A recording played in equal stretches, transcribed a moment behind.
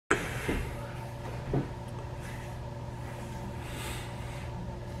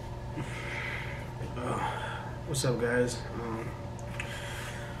What's up, guys?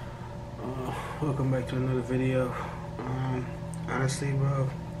 Welcome back to another video. Honestly, bro,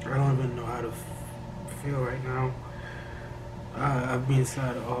 I don't even know how to feel right now. I've been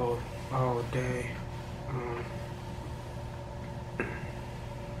sad all day.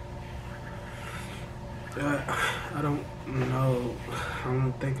 I don't know. I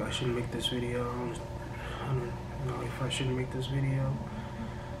don't think I should make this video. I don't know if I should make this video.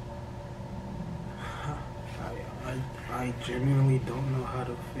 I genuinely don't know how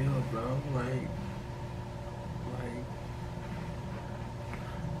to feel, bro. Like, I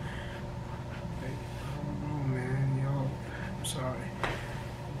don't know, man. Yo, I'm sorry,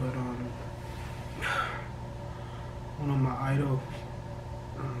 but one of my idol,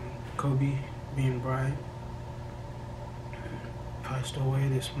 Kobe Bryant, passed away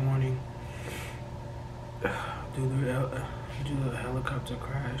this morning due to a helicopter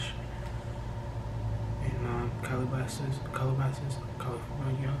crash in Calabasas,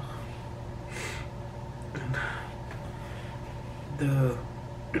 California. And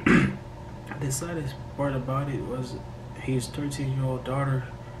the saddest part about it was his 13-year-old daughter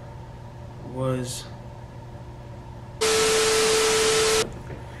was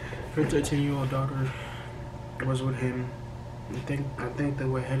with him. I think they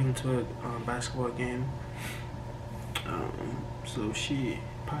were heading to a basketball game. So she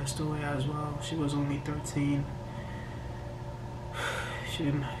passed away as well. She was only 13. She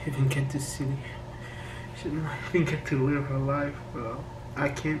didn't even get to see. She didn't even get to live her life, bro. I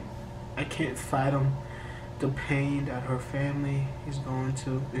can't fathom the pain that her family is going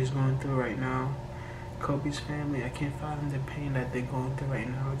through right now. Kobe's family, I can't fathom the pain that they're going through right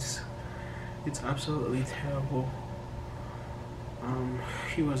now. It's absolutely terrible.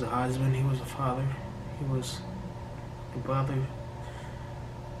 He was a husband, he was a father, he was a brother,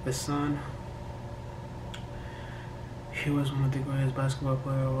 a son. He was one of the greatest basketball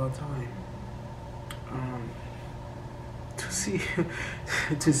players of all time.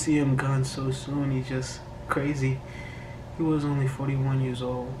 To see him gone so soon, he's just crazy. He was only 41 years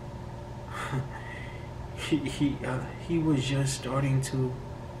old. He was just starting to,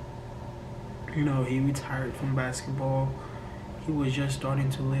 he retired from basketball. He was just starting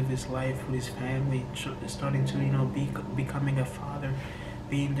to live his life with his family, starting to, becoming a father,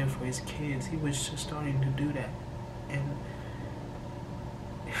 being there for his kids. He was just starting to do that. And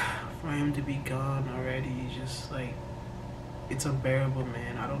for him to be gone already, just like, it's unbearable,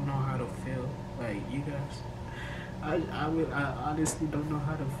 man. I don't know how to feel. Like, you guys, I honestly don't know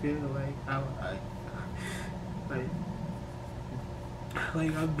how to feel.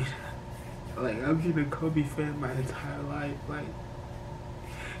 I've been a Kobe fan my entire life.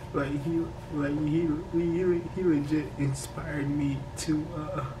 He legit inspired me to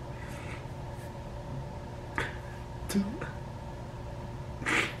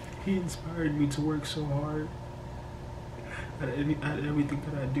he inspired me to work so hard at everything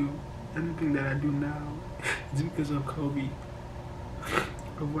that I do. Anything that I do now is because of Kobe,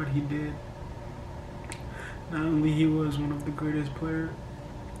 of what he did. Not only he was one of the greatest players,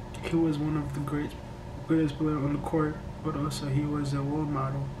 he was one of the greatest player on the court, but also he was a role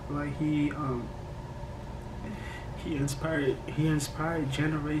model. Like he inspired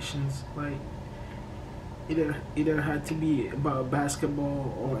generations. Like it didn't have to be about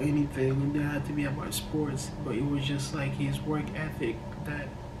basketball or anything. It didn't have to be about sports, but it was just like his work ethic that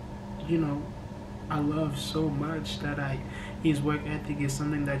I love so much, that his work ethic is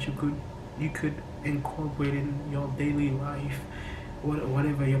something that you could incorporate in your daily life,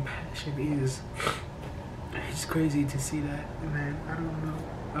 whatever your passion is. It's crazy to see that, man. I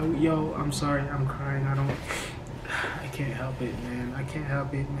don't know. I'm sorry, I'm crying. I can't help it, man. I can't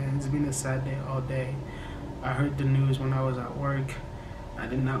help it, man. It's been a sad day all day. I heard the news when I was at work. I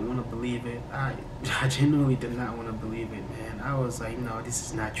did not want to believe it. I genuinely did not want to believe it, man. I was like, no, this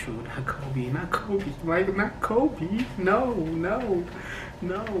is not true. Not Kobe. Like, not Kobe. No,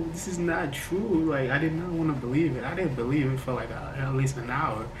 this is not true. Like, I did not want to believe it. I didn't believe it for like at least an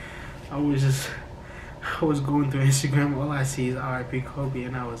hour. I was going through Instagram. All I see is RIP Kobe,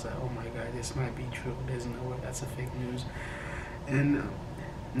 and I was like, oh my god, this might be true. There's no way that's a fake news. And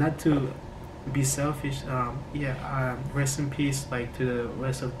not to be selfish, rest in peace, like, to the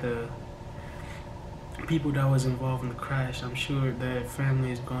rest of the people that was involved in the crash. I'm sure their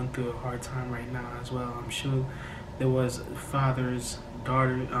family is going through a hard time right now as well. I'm sure there was fathers,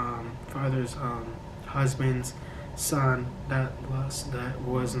 husbands, son that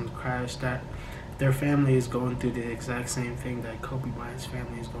was in the crash, that their family is going through the exact same thing that Kobe Bryant's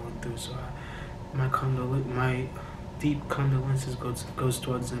family is going through. So my deep condolences goes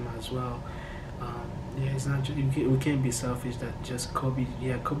towards them as well. Yeah, it's not. We can't be selfish that just Kobe.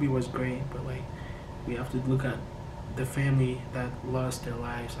 Yeah, Kobe was great, but like we have to look at the family that lost their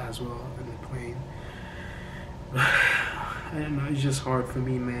lives as well in the plane. I don't know. It's just hard for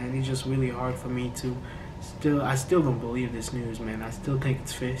me, man. It's just really hard for me to. I still don't believe this news, man. I still think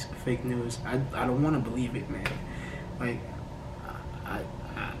it's fake news. I don't want to believe it, man. Like, I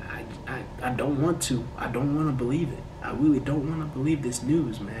don't want to. I don't want to believe it. I really don't want to believe this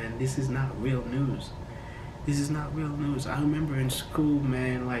news, man. This is not real news. This is not real news. I remember in school,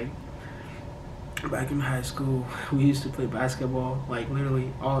 man, like, back in high school, we used to play basketball. Like,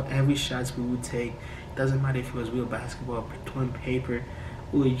 literally, every shots we would take, doesn't matter if it was real basketball, on paper,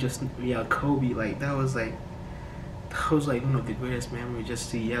 we just yell Kobe. Like, that was like one of the greatest memories,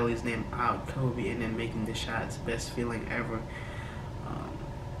 just to yell his name out, Kobe, and then making the shots. Best feeling ever.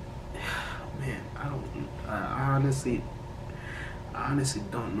 Man, I honestly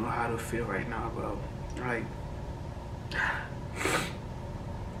don't know how to feel right now, bro.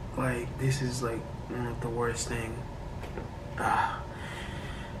 Like this is like one of the worst thing. Wow.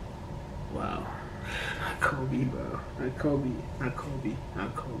 Not Kobe, bro. Not Kobe, man. Not Kobe.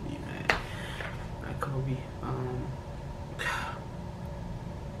 I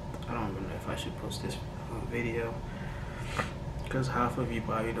don't even know if I should post this video, because half of you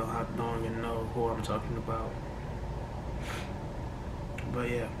probably don't even know who I'm talking about. But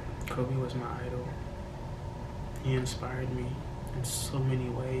yeah, Kobe was my idol. He inspired me in so many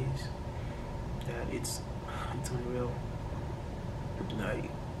ways that it's unreal. Like,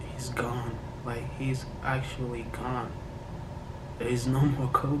 he's gone. Like, he's actually gone. There is no more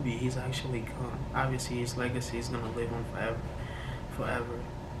Kobe. He's actually gone. Obviously, his legacy is gonna live on forever.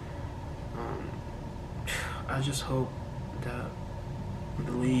 I just hope that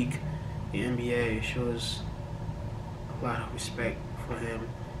the league, the NBA, shows a lot of respect for him.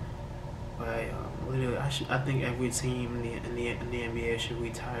 By literally, I think every team in the NBA should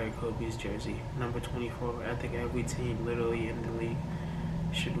retire Kobe's jersey, number 24. I think every team, literally in the league,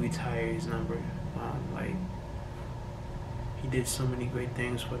 should retire his number. Like, he did so many great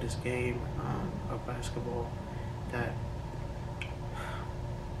things for this game of basketball that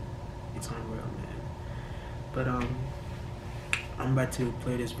it's unreal, man. But I'm about to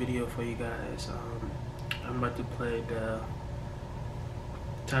play this video for you guys. I'm about to play the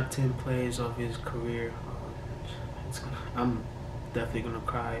top 10 plays of his career. I'm definitely gonna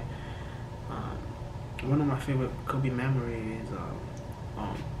cry. One of my favorite Kobe memories is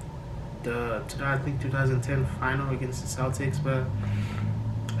the 2010 final against the Celtics. But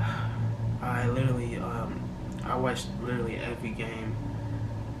I literally I watched literally every game.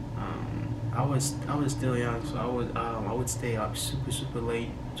 I was still young, so I would stay up super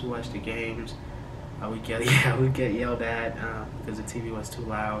late to watch the games. I would get yelled at because the TV was too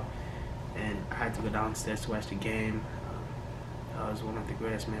loud, and I had to go downstairs to watch the game. That was one of the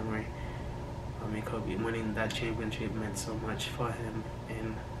greatest memories. I mean, Kobe winning that championship meant so much for him,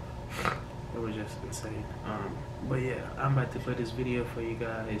 and it was just insane. But yeah, I'm about to play this video for you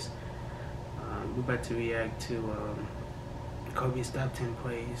guys. We're about to react to Kobe's top 10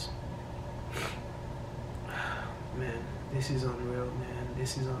 plays. Man, this is unreal, man.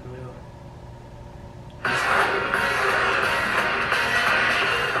 This is unreal.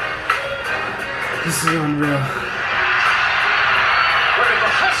 This is unreal. Look at the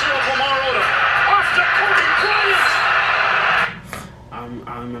hustle of Lamar Odom. Off to Kobe Bryant.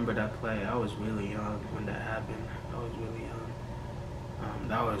 I remember that play. I was really young when that happened. I was really young.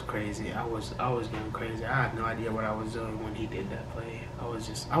 That was crazy. I was going crazy. I had no idea what I was doing when he did that play. I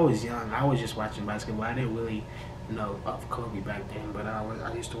was young. I was just watching basketball. I didn't really know of Kobe back then, but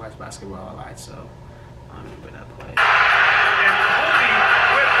I used to watch basketball a lot, so I remember that play. And Kobe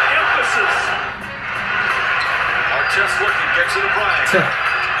with emphasis. Just looking, gets it to Bryant.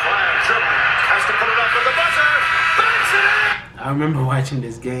 Bryant dribbling, has to put it up with the buzzer. Banks it in! I remember watching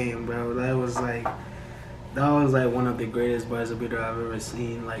this game, bro. That was like one of the greatest buzzer beater I've ever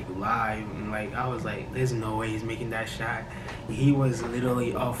seen, like, live. And like, I was like, there's no way he's making that shot. He was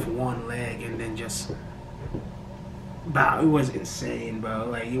literally off one leg and then just, wow, it was insane, bro.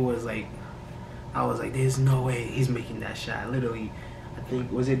 Like, it was like, I was like, there's no way he's making that shot. Literally, I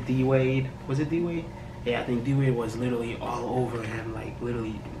think, was it D-Wade? Yeah, I think D-Wade was literally all over him, like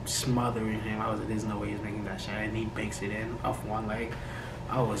literally smothering him. I was like, there's no way he's making that shot, and he banks it in off one leg.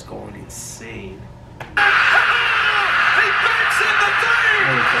 I was going insane. He banks in the three!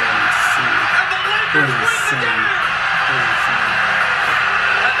 I was going insane. And the Lakers win the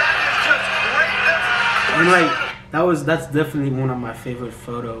game! And that is just greatness. And like, that's definitely one of my favorite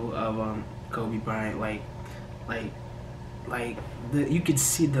photo of Kobe Bryant. You could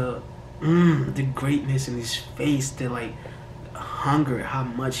see the the greatness in his face, the like hunger, how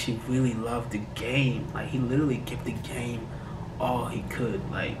much he really loved the game. Like he literally gave the game all he could.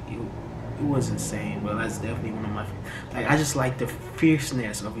 Like it was insane. But that's definitely one of my like I just like the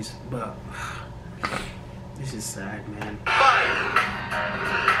fierceness of his. But this is sad, man.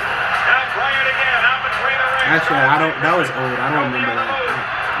 Actually, I don't. That was old. I don't remember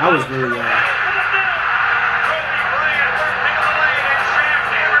that. I was really young.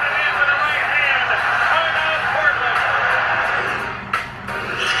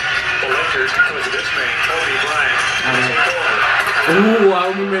 Because of this man, Kobe Bryant. Ooh, I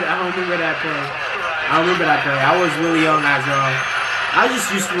remember that play. I remember that play. I was really young as well. I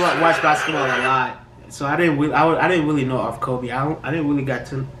just used to watch basketball a lot, so I didn't really know of Kobe. I didn't really get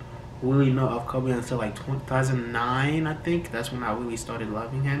to really know of Kobe until like 2009, I think. That's when I really started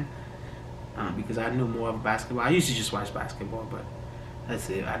loving him, because I knew more of basketball. I used to just watch basketball, but that's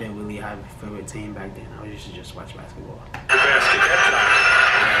it. I didn't really have a favorite team back then. I used to just watch basketball.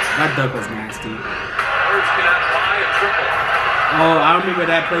 That dunk was nasty. Oh, I remember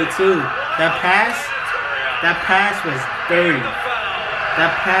that play too. That pass was dirty.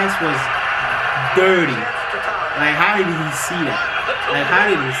 That pass was dirty. Like, how did he see that? Like, how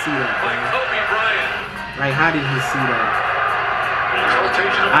did he see that, man? Like, how did he see that?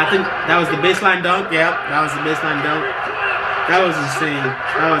 I think that was the baseline dunk. Yep, that was the baseline dunk. That was insane.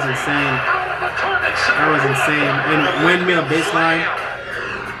 That was insane. That was insane. And windmill baseline.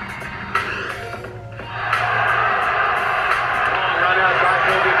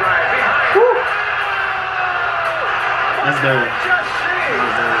 That's dirty.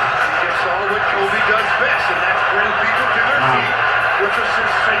 It's all what Kobe does best, and that's bring people to their feet with a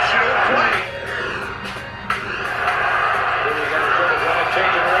sensational play.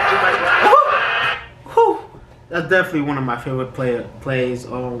 That's definitely one of my favorite plays,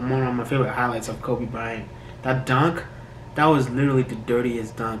 or one of my favorite highlights of Kobe Bryant. That dunk, that was literally the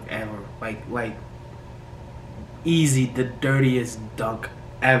dirtiest dunk ever. Like easy, the dirtiest dunk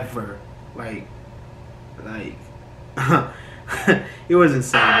ever. Like. It was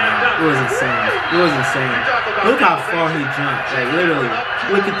insane, man. It was insane. It was insane. Look how far he jumped. Like, literally.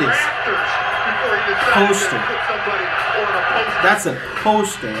 Look at this. Poster. That's a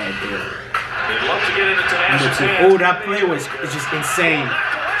poster right there. Oh, that play was just insane.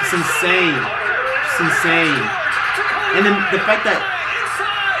 It's insane. It's insane. And then the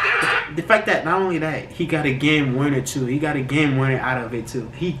fact that not only that, he got a game winner too. He got a game winner out of it too.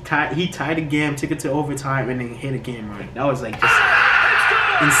 He tied the game, took it to overtime, and then hit a game winner. That was like just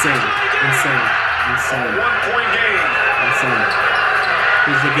insane. Insane. 1-point game. Insane.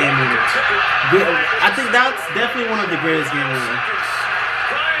 He's the game winner. I think that's definitely one of the greatest game winners.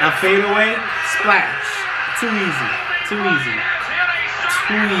 A fadeaway, splash. Too easy. Too easy.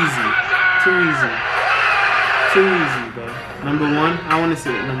 Too easy. Too easy. Too easy, bro. Number one, I want to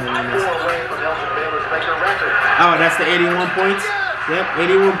see it. Number one. Oh, that's the 81 points. Yep,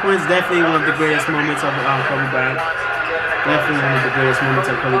 81 points. Definitely one of the greatest moments of Kobe Bryant. Definitely one of the greatest moments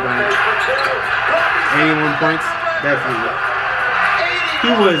of Kobe Bryant. 81 points. Definitely. He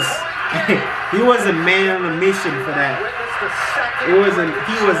was a man on a mission for that. He was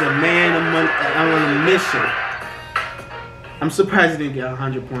a man on a mission. I'm surprised he didn't get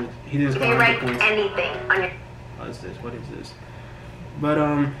 100 points. He didn't get 100 points. Anything on your What is this? But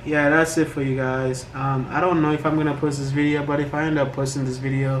yeah, that's it for you guys. I don't know if I'm gonna post this video, but if I end up posting this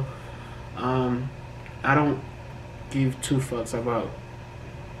video, I don't give two fucks about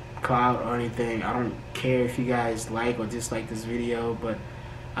clout or anything. I don't care if you guys like or dislike this video, but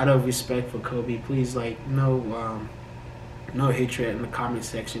out of respect for Kobe, please, like, no hatred in the comment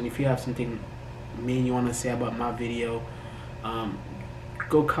section. If you have something mean you want to say about my video,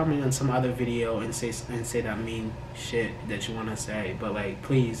 go comment on some other video and say that mean shit that you want to say. But, like,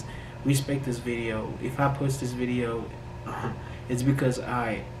 please respect this video. If I post this video, it's because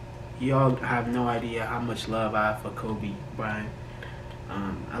y'all have no idea how much love I have for Kobe Bryant.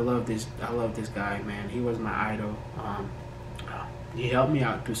 I love this guy, man. He was my idol. He helped me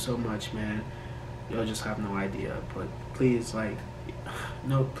out through so much, man. Y'all just have no idea. But please, like,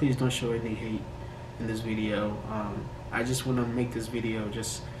 no, please don't show any hate in this video. I just want to make this video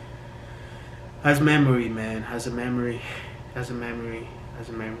just as memory, man. As a memory.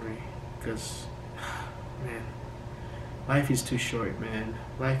 Because, man, life is too short, man.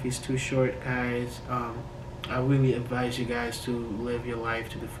 Life is too short, guys. I really advise you guys to live your life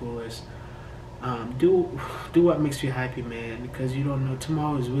to the fullest. Do what makes you happy, man, because you don't know.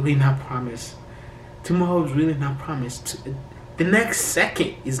 Tomorrow is really not promised. Tomorrow is really not promised. The next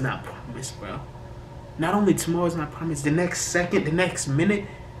second is not promised, bro. Not only tomorrow is not promised, the next second, the next minute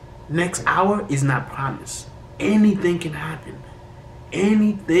Next hour is not promised. Anything can happen.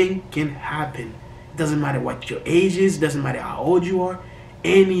 Anything can happen. It doesn't matter what your age is. It doesn't matter how old you are.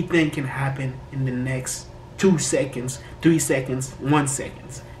 Anything can happen in the next 2 seconds, 3 seconds, 1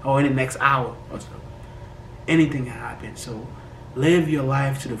 second, or in the next hour or so. Anything can happen. So live your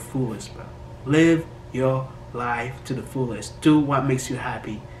life to the fullest, bro. Live your life to the fullest. Do what makes you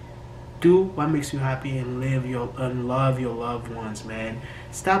happy. Do what makes you happy and love your loved ones, man.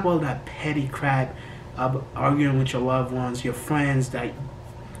 Stop all that petty crap, arguing with your loved ones, your friends. That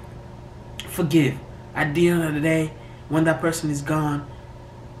forgive. At the end of the day, when that person is gone,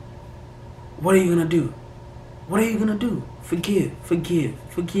 what are you gonna do? What are you gonna do?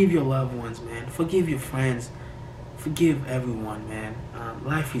 Forgive your loved ones, man. Forgive your friends. Forgive everyone, man.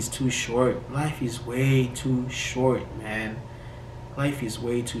 Life is too short. Life is way too short, man. Life is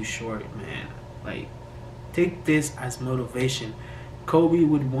way too short, man. Like, take this as motivation. Kobe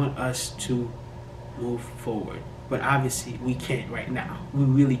would want us to move forward, but obviously we can't right now. We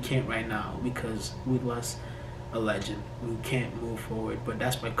really can't right now because we lost a legend. We can't move forward, but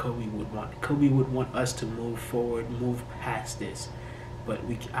that's what Kobe would want. Kobe would want us to move forward, move past this, but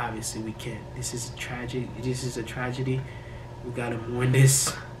we obviously we can't. This is tragic. This is a tragedy. We gotta mourn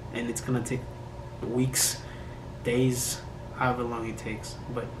this, and it's gonna take weeks, days, however long it takes,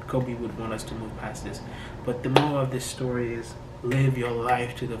 but Kobe would want us to move past this. But the moral of this story is live your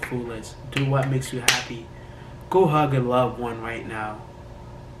life to the fullest. Do what makes you happy. Go hug a loved one right now.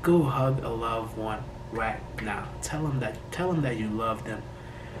 Go hug a loved one right now. Tell them that you love them,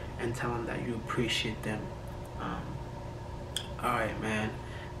 and tell them that you appreciate them. All right, man.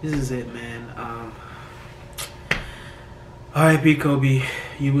 This is it, man. R.I.P. Kobe.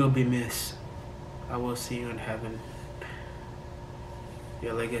 You will be missed. I will see you in heaven.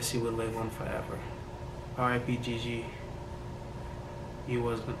 Your legacy will live on forever. R.I.P. Gigi. You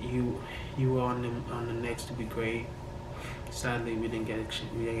were on the next to be great. Sadly, we didn't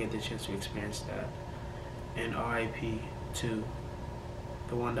get the chance to experience that. And R.I.P. to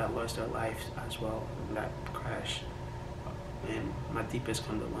the one that lost their life as well in that crash. And my deepest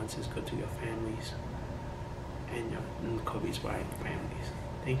condolences go to your families and Kobe's Bryant families.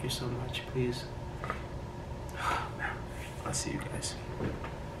 Thank you so much. Please. I'll see you guys.